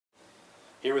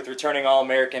Here with returning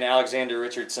All-American Alexander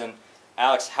Richardson.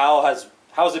 Alex, how's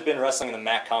it been wrestling in the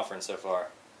MAC conference so far?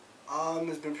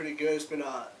 It's been pretty good. It's been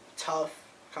a tough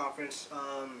conference.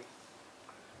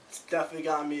 It's definitely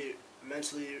gotten me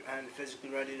mentally and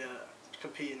physically ready to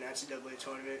compete in the NCAA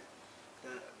tournament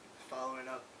following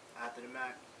up after the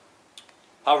MAC.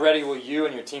 How ready will you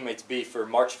and your teammates be for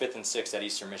March 5th and 6th at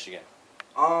Eastern Michigan?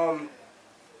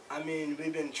 I mean,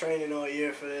 we've been training all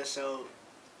year for this, so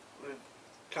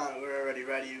we're already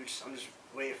ready. I'm just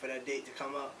waiting for that date to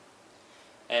come up.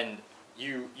 And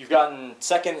you've gotten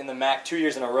second in the MAC 2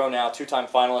 years in a row now, two-time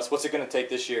finalist. What's it going to take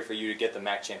this year for you to get the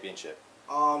MAC championship?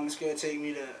 It's going to take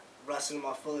me to wrestle to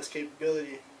my fullest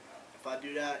capability. If I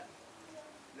do that,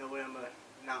 no way I'm going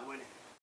to not win it.